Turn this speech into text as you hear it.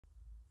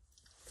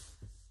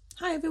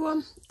Hi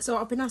everyone, so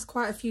I've been asked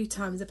quite a few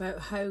times about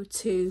how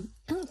to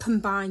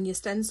combine your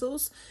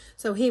stencils.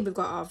 So here we've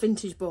got our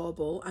vintage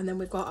bauble and then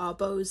we've got our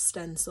Bose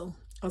stencil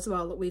as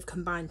well that we've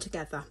combined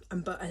together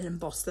and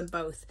embossed them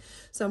both.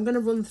 So I'm going to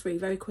run through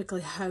very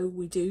quickly how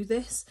we do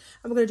this,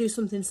 and we're going to do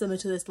something similar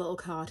to this little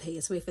card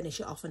here so we finish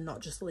it off and not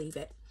just leave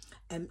it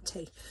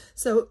empty.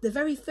 So the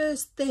very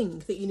first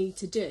thing that you need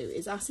to do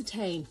is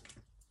ascertain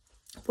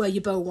where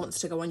your bow wants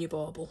to go on your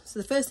bauble. So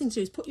the first thing to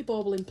do is put your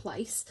bauble in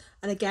place,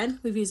 and again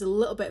we've used a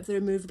little bit of the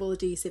removable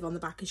adhesive on the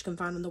back as you can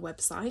find on the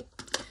website,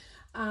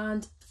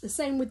 and the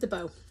same with the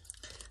bow.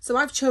 So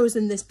I've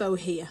chosen this bow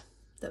here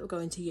that we're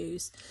going to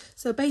use.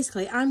 So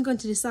basically I'm going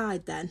to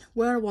decide then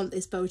where I want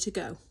this bow to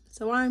go.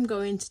 So I'm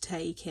going to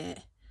take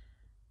it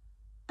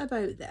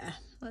about there,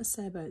 let's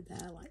say about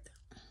there like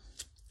that,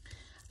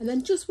 and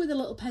then just with a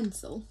little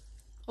pencil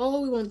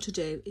all we want to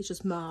do is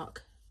just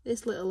mark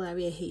this little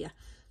area here.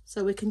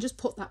 So we can just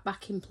put that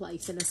back in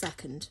place in a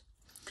second.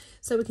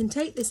 So we can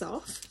take this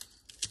off,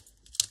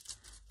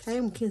 okay,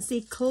 and we can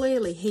see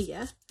clearly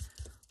here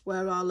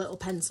where our little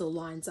pencil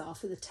lines are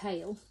for the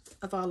tail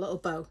of our little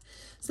bow.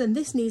 So then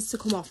this needs to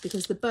come off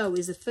because the bow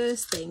is the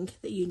first thing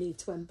that you need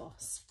to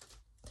emboss.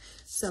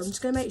 So I'm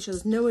just going to make sure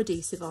there's no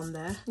adhesive on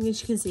there, and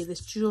as you can see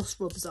this just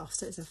rubs off,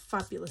 so it's a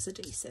fabulous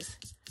adhesive.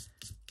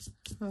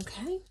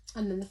 Okay,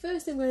 and then the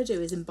first thing we're going to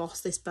do is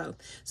emboss this bow.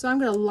 So I'm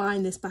going to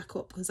line this back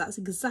up because that's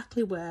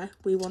exactly where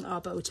we want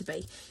our bow to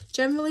be.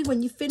 Generally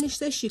when you finish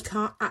this you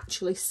can't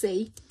actually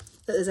see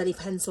that there's any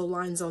pencil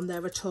lines on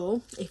there at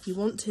all. If you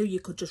want to, you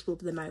could just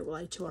rub them out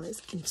later on,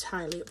 it's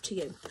entirely up to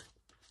you.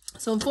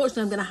 So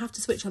unfortunately I'm going to have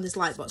to switch on this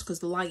light box because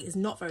the light is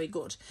not very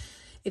good.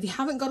 If you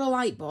haven't got a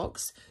light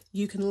box,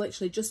 you can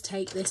literally just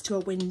take this to a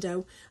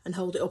window and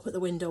hold it up at the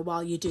window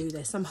while you do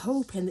this. I'm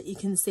hoping that you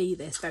can see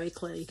this very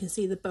clearly. You can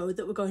see the bow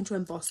that we're going to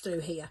emboss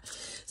through here.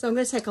 So I'm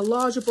going to take a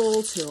larger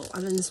ball tool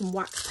and then some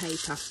wax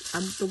paper.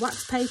 And the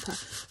wax paper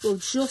will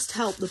just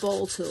help the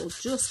ball tool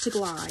just to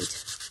glide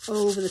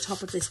over the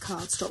top of this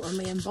cardstock when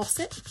we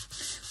emboss it.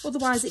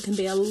 Otherwise it can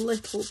be a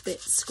little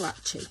bit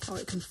scratchy, or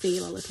it can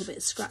feel a little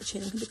bit scratchy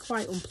and it can be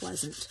quite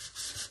unpleasant.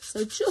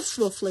 So just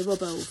roughly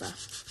rub over.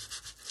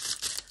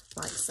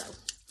 Like so.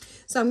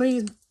 So I'm going to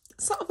use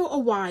sort of a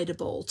wider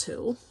ball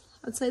tool.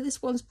 I'd say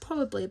this one's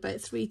probably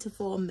about 3 to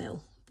 4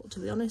 mil, but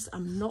to be honest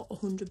I'm not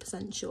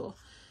 100% sure.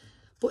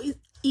 But it's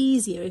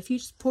easier if you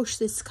just push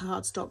this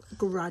cardstock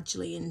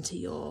gradually into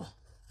your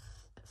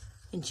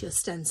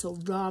stencil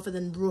rather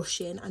than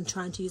rushing and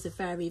trying to use a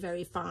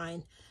very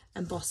fine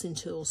embossing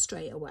tool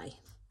straight away.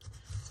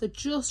 So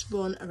just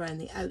run around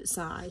the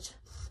outside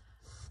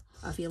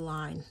of your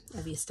line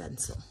of your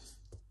stencil,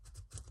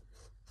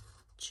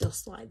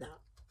 just like that.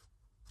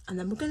 And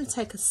then we're going to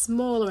take a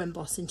smaller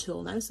embossing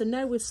tool now. So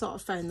now we've sort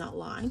of found that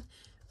line,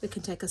 we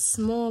can take a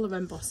smaller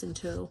embossing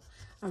tool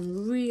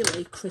and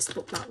really crisp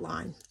up that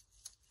line.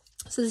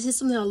 So this is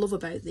something I love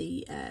about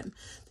the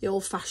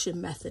old-fashioned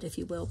method, if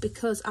you will,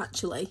 because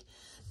actually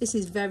this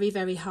is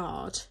very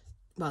hard.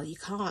 Well, you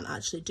can't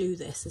actually do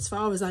this, as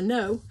far as I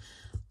know,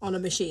 on a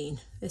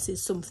machine. This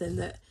is something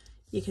that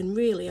you can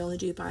really only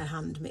do by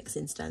hand,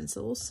 mixing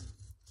stencils.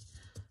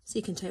 So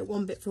you can take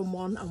one bit from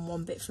one and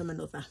one bit from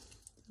another.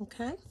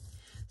 Okay.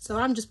 So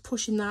I'm just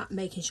pushing that,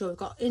 making sure we've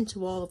got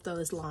into all of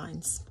those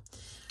lines.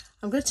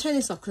 I'm going to turn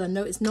this off because I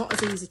know it's not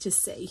as easy to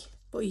see,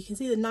 but you can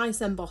see the nice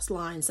embossed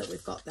lines that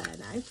we've got there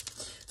now.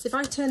 So if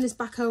I turn this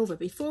back over,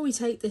 before we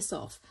take this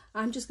off,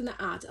 I'm just going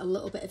to add a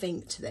little bit of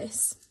ink to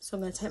this. So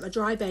I'm going to take my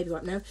dry baby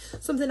wipe now.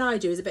 Something I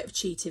do is a bit of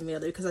cheating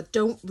really, because I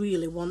don't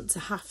really want to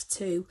have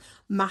to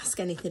mask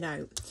anything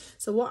out.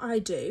 So what I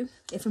do,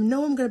 if I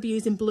know I'm going to be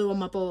using blue on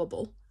my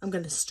bauble, I'm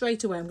going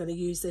to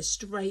use this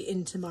straight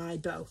into my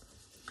bow,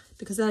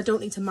 because then I don't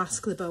need to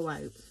mask the bow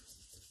out.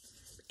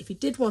 If you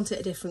did want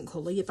it a different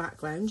colour, your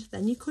background,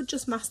 then you could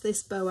just mask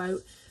this bow out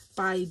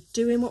by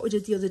doing what we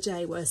did the other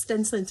day, where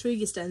stenciling through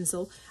your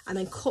stencil and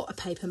then cut a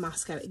paper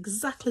mask out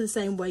exactly the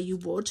same way you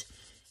would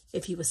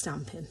if you were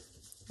stamping.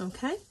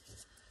 Okay,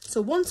 so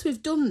once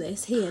we've done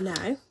this here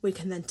now, we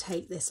can then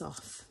take this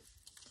off.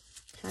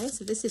 Okay,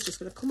 so this is just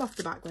going to come off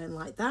the background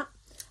like that,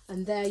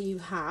 and there you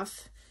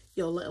have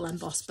your little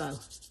embossed bow.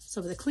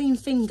 So with a clean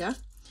finger,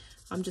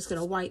 I'm just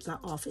going to wipe that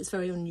off. It's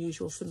very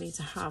unusual for me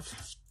to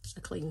have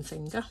a clean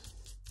finger.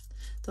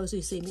 Those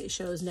who see me at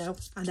shows know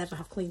I never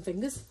have clean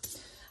fingers.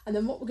 And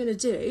then what we're going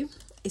to do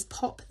is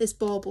pop this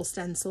bauble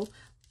stencil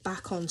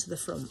back onto the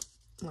front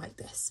like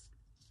this.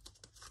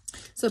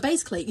 So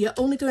basically you're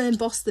only going to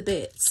emboss the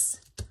bits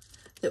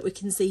that we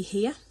can see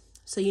here.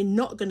 So you're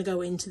not going to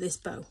go into this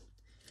bow.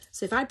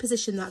 So if I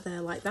position that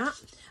there like that,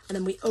 and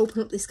then we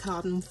open up this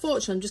card, and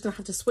unfortunately I'm just going to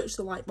have to switch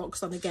the light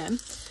box on again,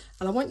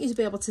 and I want you to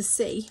be able to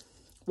see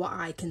what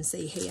I can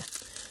see here.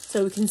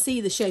 So we can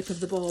see the shape of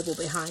the bauble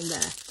behind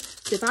there.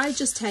 So if I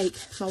just take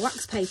my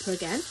wax paper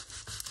again,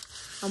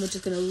 and we're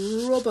just going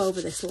to rub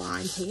over this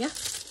line here,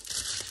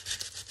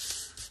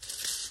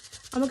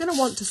 and we're going to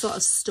want to sort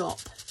of stop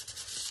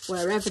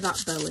wherever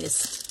that bow is.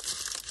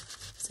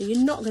 So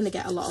you're not going to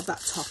get a lot of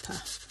that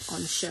topper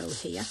on show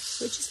here,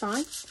 which is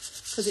fine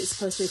because it's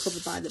supposed to be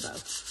covered by the bow.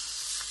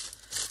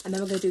 And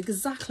then we're going to do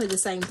exactly the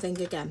same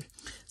thing again.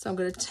 So I'm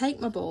going to take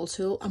my ball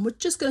tool and we're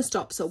just going to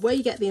stop. So where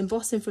you get the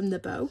embossing from the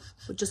bow,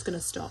 we're just going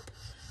to stop.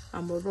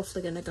 And we're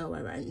roughly going to go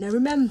around. Now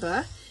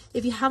remember,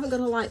 if you haven't got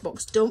a light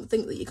box, don't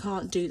think that you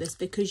can't do this,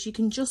 because you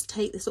can just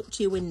take this up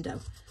to your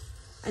window.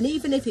 And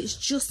even if it's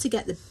just to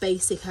get the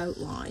basic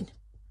outline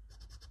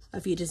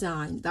of your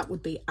design, that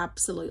would be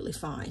absolutely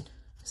fine.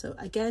 So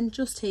again,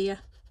 just here,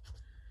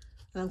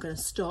 and I'm going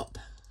to stop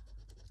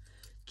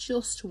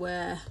just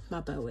where my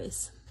bow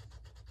is.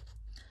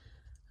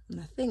 And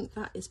I think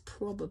that is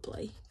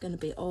probably going to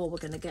be all we're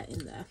going to get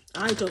in there.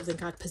 I don't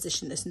think I'd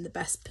position this in the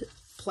best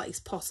place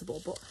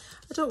possible, but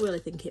I don't really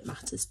think it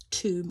matters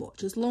too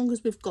much, as long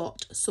as we've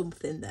got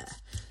something there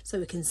so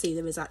we can see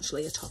there is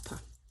actually a topper.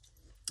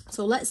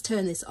 So let's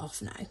turn this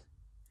off now.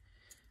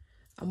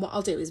 And what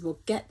I'll do is we'll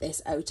get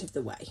this out of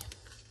the way,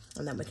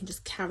 and then we can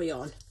just carry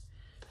on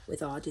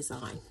with our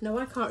design. Now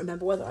I can't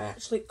remember whether I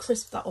actually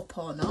crisped that up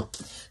or not,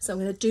 so I'm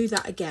going to do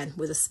that again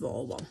with a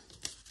small one.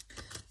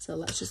 So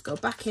let's just go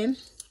back in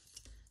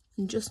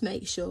and just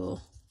make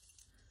sure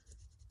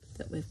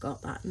that we've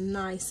got that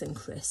nice and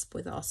crisp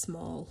with our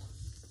small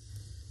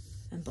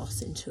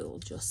embossing tool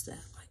just there,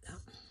 like that.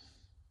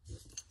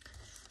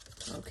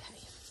 Okay,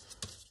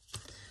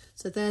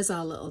 so there's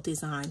our little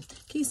design.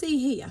 Can you see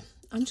here?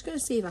 I'm just going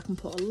to see if I can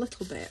put a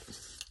little bit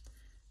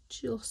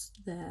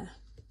just there.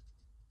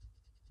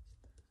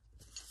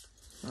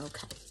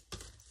 Okay,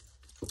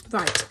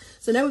 right,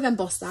 so now we've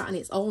embossed that and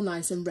it's all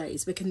nice and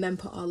raised, we can then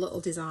put our little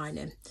design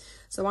in.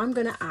 So I'm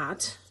going to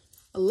add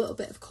a little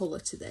bit of colour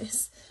to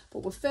this,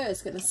 but we're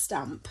first going to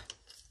stamp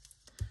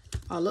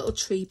our little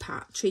tree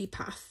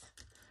path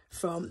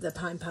from the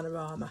Pine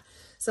Panorama.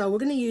 So we're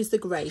going to use the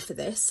grey for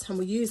this, and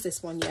we used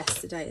this one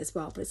yesterday as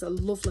well, but it's a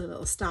lovely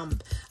little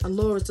stamp, and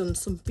Laura's done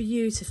some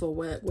beautiful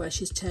work where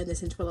she's turned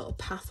this into a little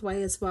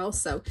pathway as well,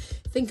 so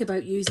think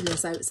about using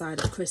this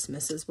outside of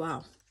Christmas as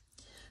well.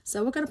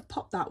 So we're going to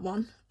pop that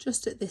one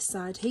just at this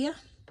side here,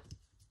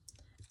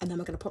 and then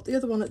we're going to pop the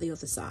other one at the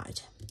other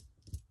side.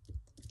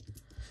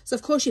 So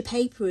of course your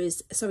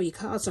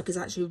cardstock is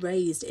actually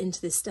raised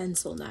into this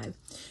stencil now,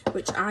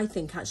 which I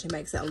think actually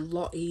makes it a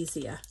lot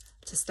easier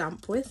to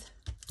stamp with.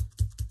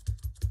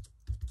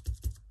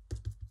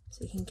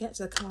 So you can get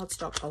to the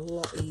cardstock a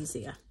lot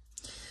easier.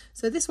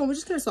 So this one, we're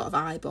just going to sort of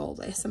eyeball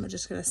this, and we're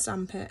just going to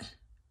stamp it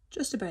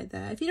just about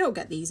there. If you don't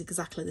get these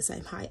exactly the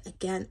same height,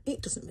 again,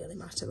 it doesn't really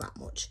matter that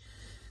much,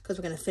 because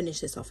we're going to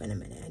finish this off in a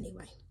minute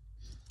anyway.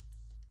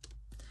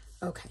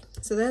 Okay,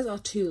 so there's our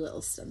two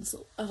little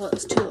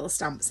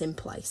stamps in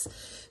place.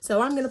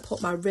 So I'm going to put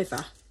my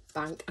river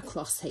bank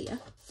across here.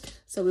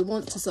 So we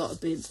want to sort of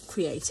be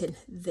creating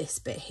this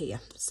bit here,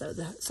 so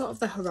the sort of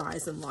the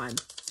horizon line.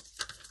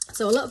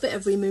 So a little bit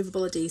of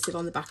removable adhesive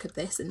on the back of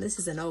this, and this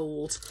is an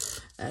old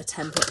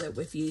template that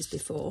we've used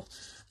before,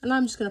 and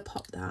I'm just going to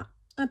pop that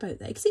about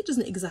there, because it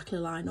doesn't exactly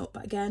line up,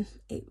 but again,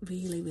 it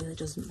really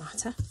doesn't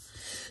matter.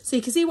 So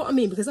you can see what I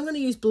mean, because I'm going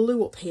to use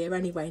blue up here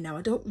anyway now.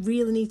 I don't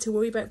really need to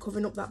worry about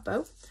covering up that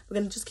bow. We're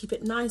going to just keep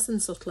it nice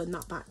and subtle in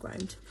that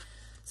background.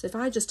 So if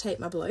I just take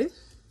my blue,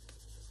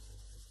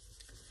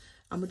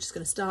 and we're just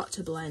going to start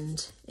to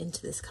blend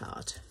into this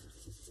card.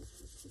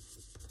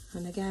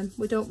 And again,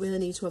 we don't really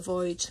need to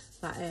avoid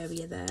that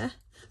area there,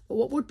 but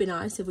what would be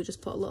nice if we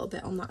just put a little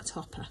bit on that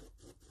topper,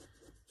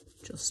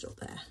 just up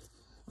there,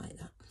 like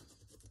that.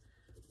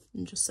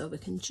 And just so we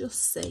can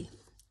just see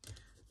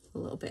a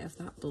little bit of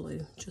that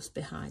blue just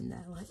behind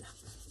there, like that.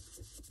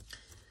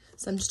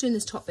 So I'm just doing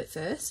this top bit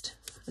first,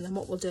 and then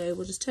what we'll do,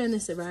 we'll just turn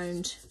this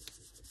around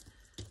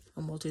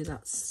and we'll do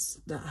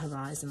that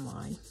horizon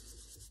line.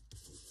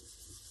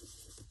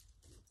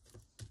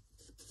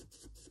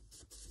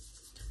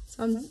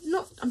 So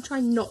I'm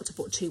trying not to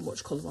put too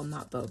much colour on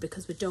that bow,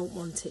 because we don't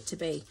want it to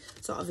be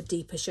sort of a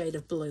deeper shade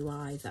of blue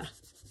either.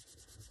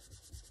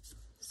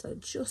 So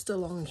just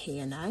along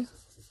here now.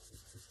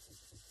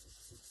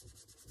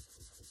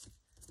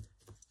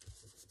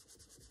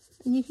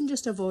 And you can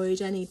just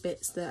avoid any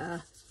bits that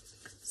are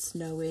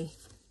snowy.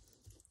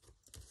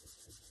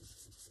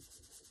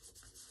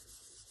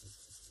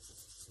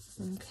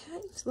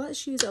 Okay, so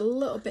let's use a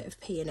little bit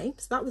of peony.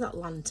 So that was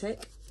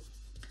Atlantic,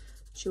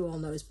 which you all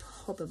know is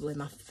probably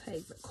my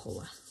favourite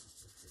colour.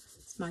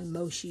 It's my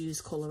most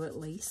used colour at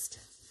least.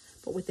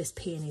 But with this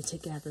peony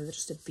together, they're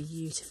just a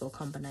beautiful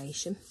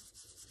combination.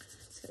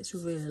 So it's a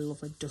really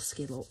lovely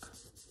dusky look.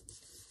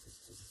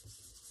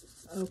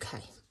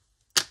 Okay.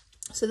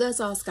 So there's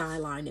our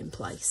skyline in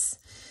place.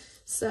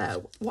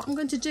 So what I'm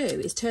going to do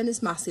is turn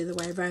this mask the other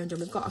way around, and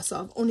we've got a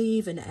sort of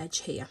uneven edge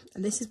here,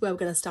 and this is where we're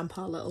going to stamp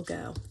our little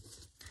girl.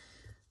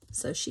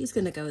 So she's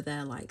going to go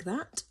there like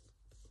that,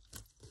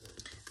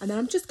 and then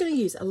I'm just going to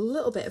use a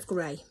little bit of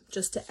grey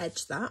just to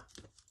edge that.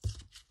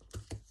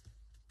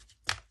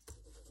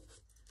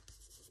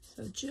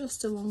 So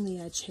just along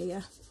the edge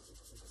here,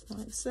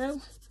 like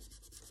so.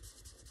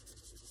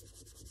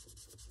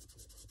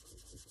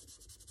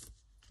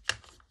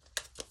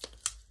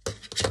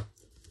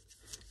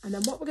 And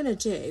then what we're going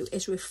to do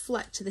is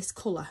reflect this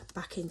colour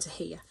back into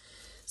here.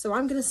 So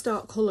I'm going to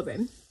start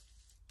colouring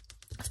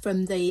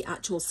from the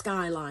actual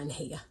skyline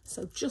here,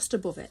 so just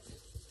above it.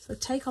 So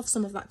take off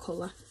some of that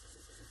colour,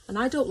 and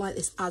I don't like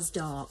this as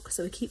dark,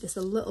 so we keep this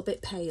a little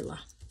bit paler.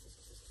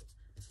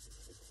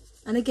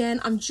 And again,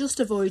 I'm just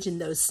avoiding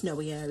those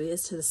snowy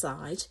areas to the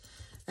side,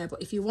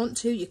 but if you want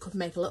to, you could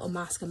make a little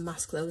mask and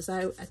mask those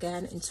out.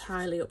 Again,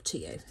 entirely up to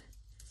you.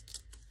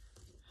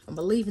 And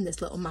we're leaving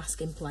this little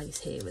mask in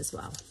place here as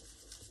well,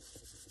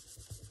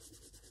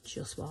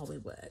 just while we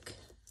work.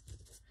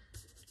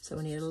 So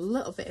we need a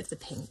little bit of the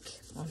pink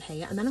on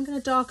here, and then I'm going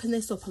to darken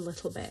this up a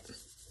little bit.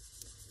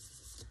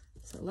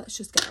 So let's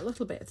just get a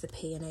little bit of the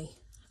peony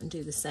and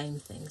do the same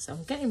thing. So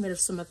I'm getting rid of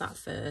some of that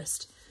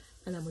first,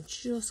 and then we're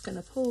just going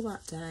to pull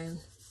that down,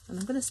 and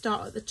I'm going to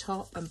start at the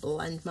top and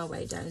blend my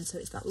way down so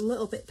it's that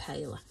little bit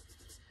paler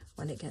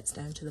when it gets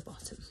down to the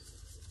bottom,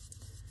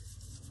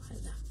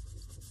 like that.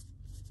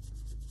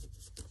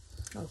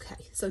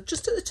 Okay, so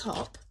just at the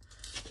top,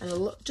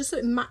 and just so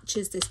it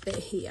matches this bit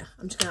here,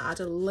 I'm just going to add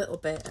a little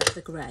bit of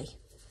the grey.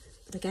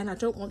 But again, I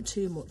don't want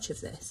too much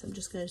of this. I'm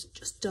just going to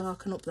just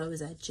darken up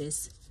those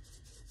edges,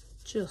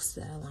 just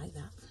there like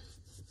that.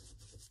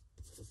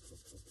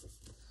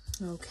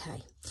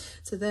 Okay,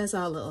 so there's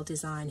our little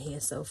design here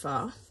so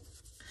far.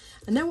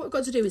 And now what we've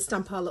got to do is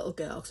stamp our little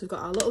girl, because we've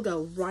got our little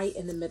girl right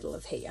in the middle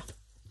of here.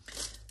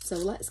 So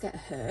let's get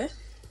her.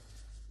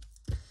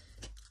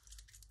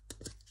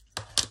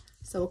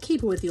 So we'll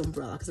keep her with the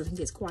umbrella because I think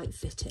it's quite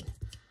fitting.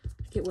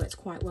 I think it works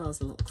quite well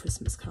as a little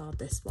Christmas card,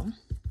 this one.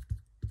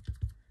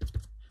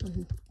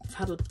 And I've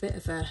had a bit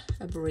of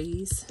a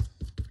breeze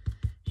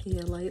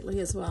here lately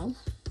as well.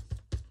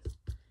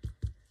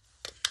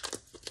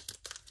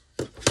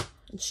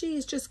 And she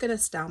is just going to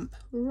stamp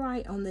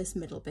right on this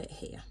middle bit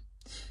here.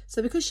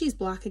 So because she's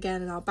black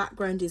again and our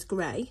background is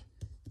grey,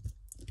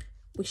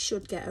 we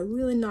should get a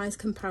really nice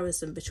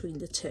comparison between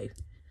the two.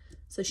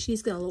 So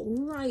she's going to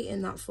look right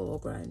in that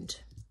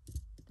foreground,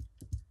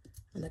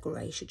 and the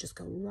grey should just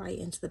go right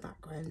into the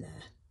background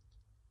there.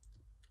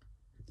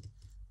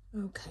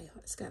 Okay,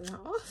 let's get that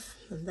off,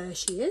 and there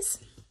she is.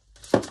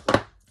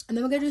 And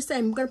then we're going to do the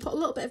same. We're going to put a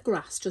little bit of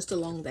grass just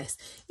along this.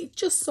 It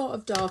just sort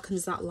of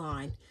darkens that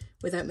line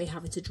without me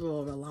having to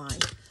draw a line.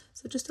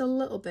 So just a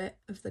little bit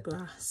of the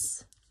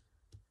grass,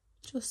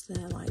 just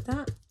there like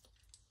that.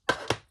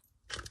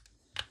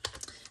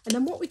 And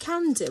then what we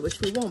can do,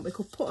 if we want, we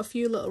could put a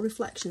few little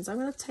reflections. I'm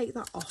going to take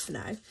that off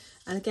now.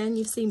 And again,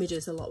 you've seen me do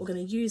this a lot. We're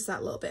going to use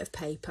that little bit of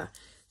paper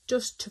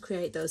just to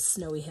create those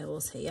snowy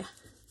hills here.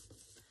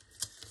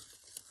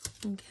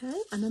 Okay,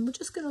 and then we're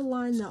just going to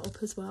line that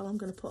up as well. I'm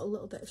going to put a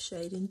little bit of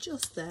shading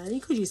just there.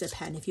 You could use a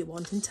pen if you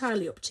want,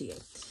 entirely up to you.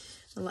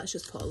 And let's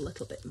just put a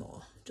little bit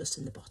more just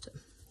in the bottom.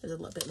 There's a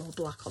little bit more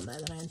black on there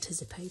than I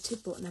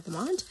anticipated, but never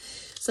mind.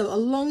 So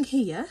along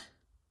here,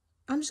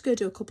 I'm just going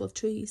to do a couple of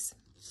trees.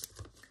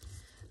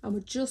 And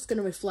we're just going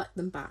to reflect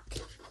them back.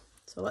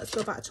 So let's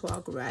go back to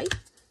our grey.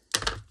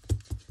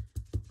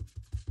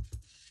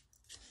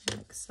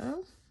 Like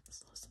so.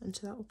 Let's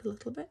centre that up a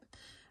little bit.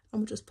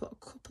 And we'll just put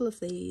a couple of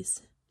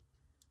these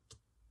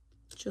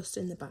just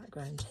in the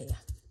background here.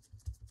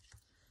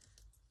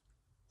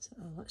 So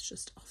let's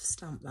just off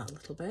stamp that a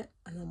little bit,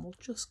 and then we'll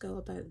just go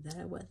about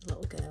there where the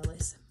little girl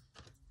is.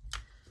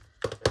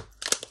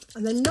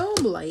 And then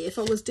normally, if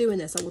I was doing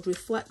this, I would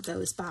reflect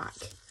those back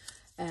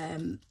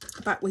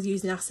with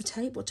using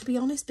acetate, but to be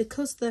honest,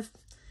 because they're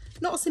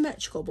not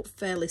symmetrical but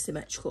fairly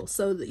symmetrical,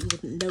 so that you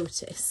wouldn't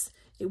notice,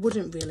 it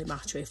wouldn't really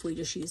matter if we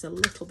just use a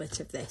little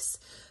bit of this.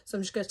 So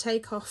I'm just going to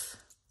take off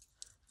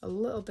a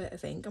little bit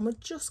of ink, and we're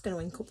just going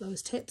to ink up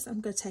those tips.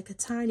 I'm going to take a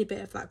tiny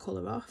bit of that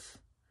colour off,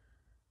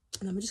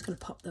 and then we're just going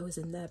to pop those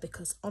in there,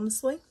 because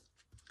honestly,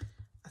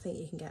 I think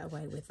you can get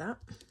away with that.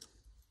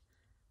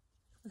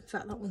 In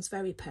fact, that one's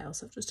very pale,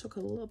 so I've just took a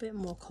little bit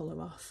more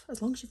colour off.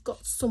 As long as you've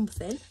got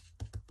something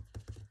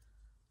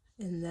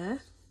in there,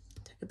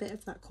 take a bit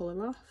of that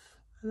colour off,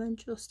 and then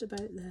just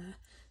about there,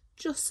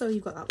 just so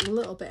you've got that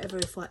little bit of a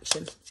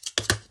reflection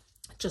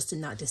just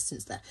in that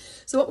distance there.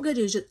 So what we're going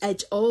to do is just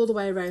edge all the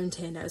way around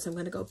here now. So I'm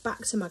going to go back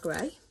to my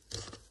grey,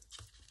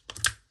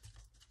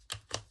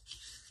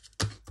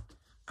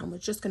 and we're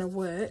just going to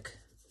work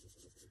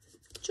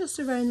just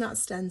around that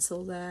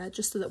stencil there,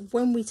 just so that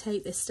when we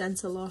take this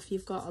stencil off,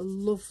 you've got a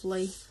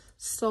lovely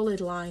solid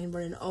line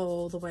running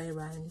all the way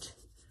around,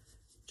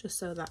 just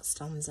so that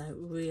stands out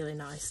really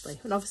nicely.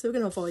 And obviously we're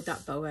going to avoid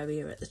that bow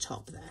area at the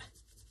top there.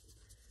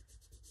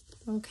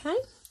 Okay,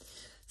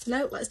 so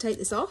now let's take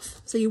this off.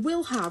 So you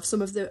will have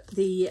some of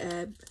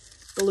the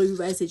glue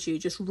residue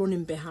just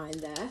running behind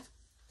there,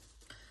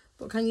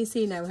 but can you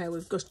see now how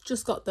we've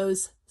just got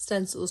those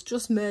stencils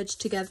just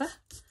merged together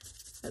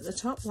at the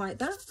top like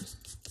that?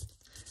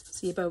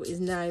 So your bow is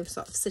now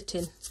sort of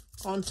sitting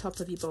on top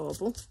of your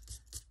bauble,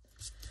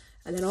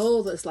 and then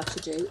all that's left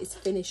to do is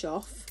finish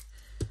off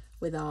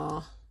with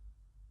our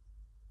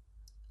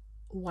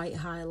white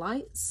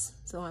highlights.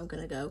 So I'm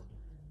going to go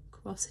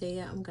across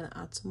here, I'm going to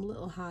add some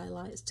little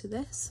highlights to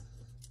this,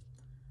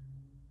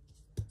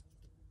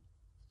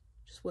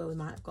 just where we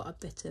might have got a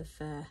bit of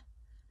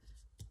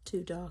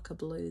too dark a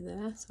blue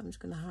there. So I'm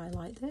just going to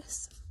highlight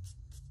this.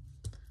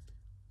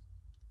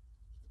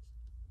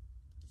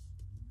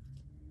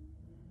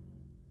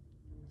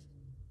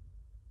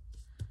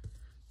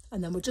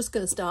 And then we're just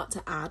going to start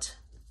to add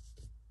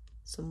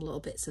some little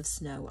bits of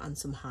snow and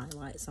some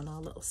highlights on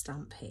our little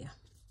stamp here,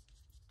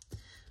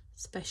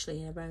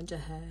 especially around her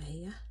hair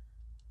here.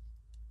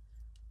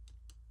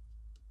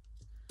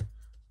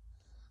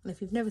 And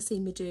if you've never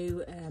seen me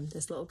do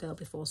this little girl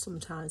before,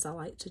 sometimes I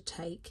like to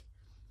take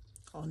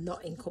or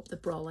not ink up the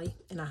brolly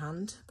in a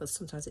hand, because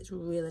sometimes it's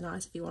really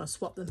nice if you want to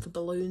swap them for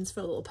balloons for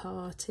a little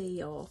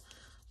party or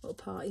little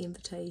party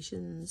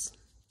invitations.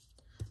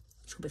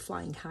 She could be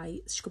flying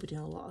heights, she could be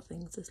doing a lot of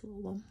things, this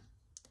little one.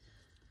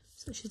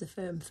 So she's a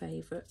firm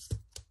favourite.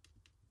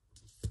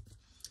 And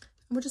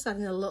we're just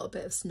adding a little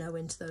bit of snow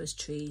into those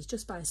trees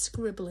just by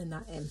scribbling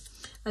that in.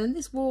 And in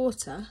this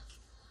water,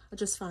 I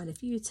just find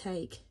if you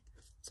take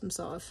some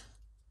sort of,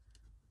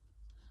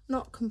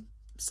 not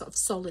sort of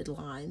solid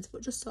lines,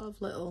 but just sort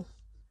of little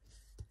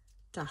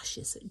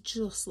dashes, it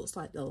just looks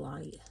like the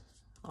light,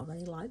 or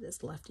any light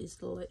that's left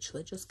is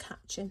literally just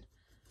catching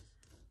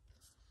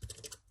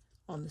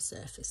on the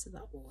surface of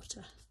that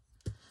water.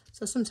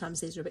 So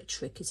sometimes these are a bit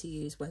tricky to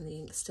use when the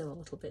ink's still a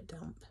little bit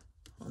damp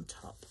on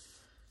top.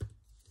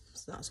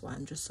 So that's why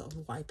I'm just sort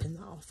of wiping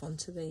that off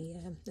onto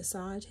the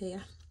side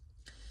here.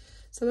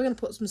 So we're going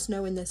to put some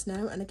snow in this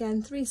now, and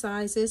again 3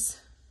 sizes.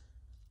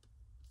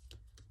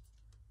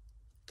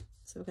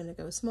 So we're going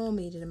to go small,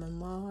 medium and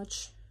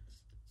large.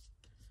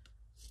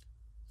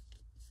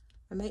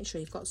 And make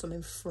sure you've got some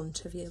in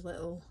front of your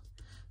little,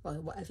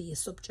 well, whatever your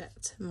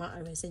subject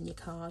matter is in your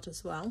card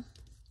as well.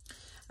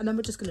 And then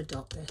we're just going to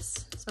dot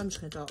this. So I'm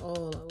just going to dot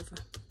all over.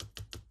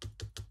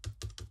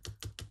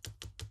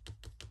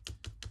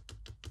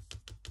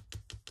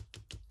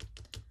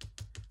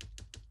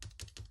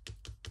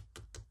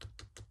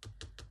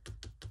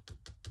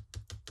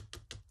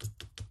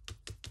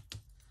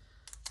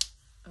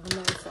 And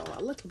then for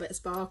a little bit of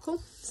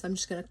sparkle, so I'm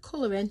just going to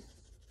colour in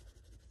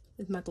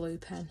with my glue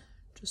pen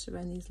just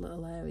around these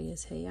little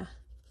areas here.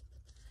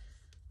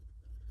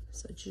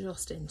 So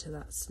just into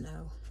that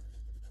snow,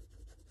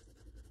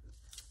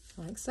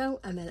 like so.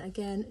 And then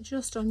again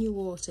just on your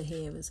water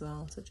here as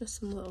well, so just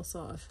some little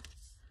sort of,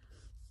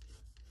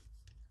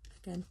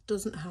 again,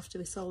 doesn't have to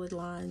be solid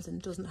lines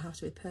and doesn't have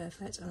to be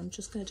perfect. And I'm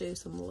just going to do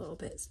some little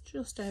bits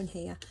just down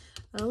here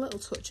and a little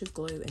touch of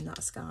glue in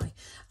that sky.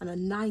 And a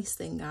nice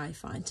thing I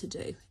find to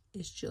do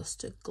is just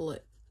to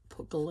put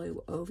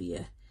glue over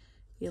your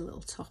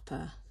little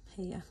topper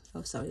here,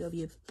 oh sorry, over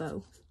your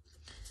bow.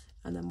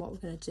 And then what we're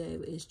going to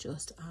do is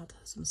just add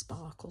some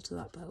sparkle to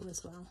that bow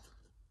as well.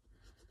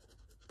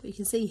 But you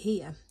can see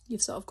here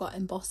you've sort of got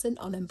embossing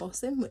on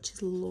embossing, which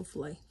is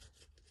lovely.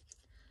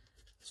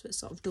 So it's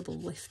sort of double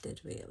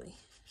lifted really.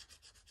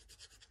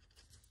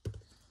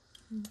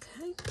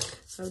 Okay,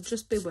 so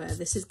just beware,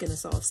 this is going to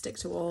sort of stick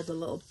to all the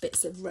little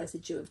bits of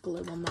residue of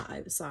glue on that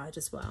outside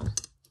as well.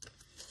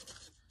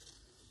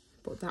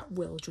 But that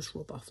will just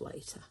rub off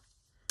later.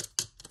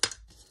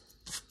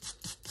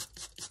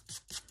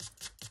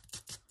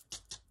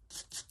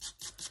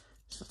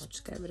 So I'll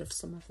just get rid of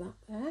some of that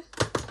there.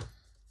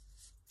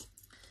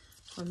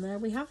 And there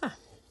we have her.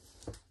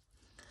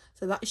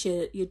 So that's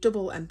your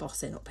double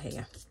embossing up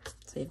here.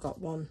 So you've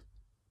got one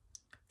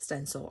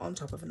stencil on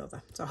top of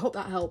another. So I hope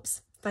that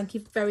helps. Thank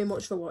you very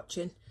much for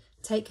watching.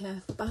 Take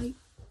care. Bye.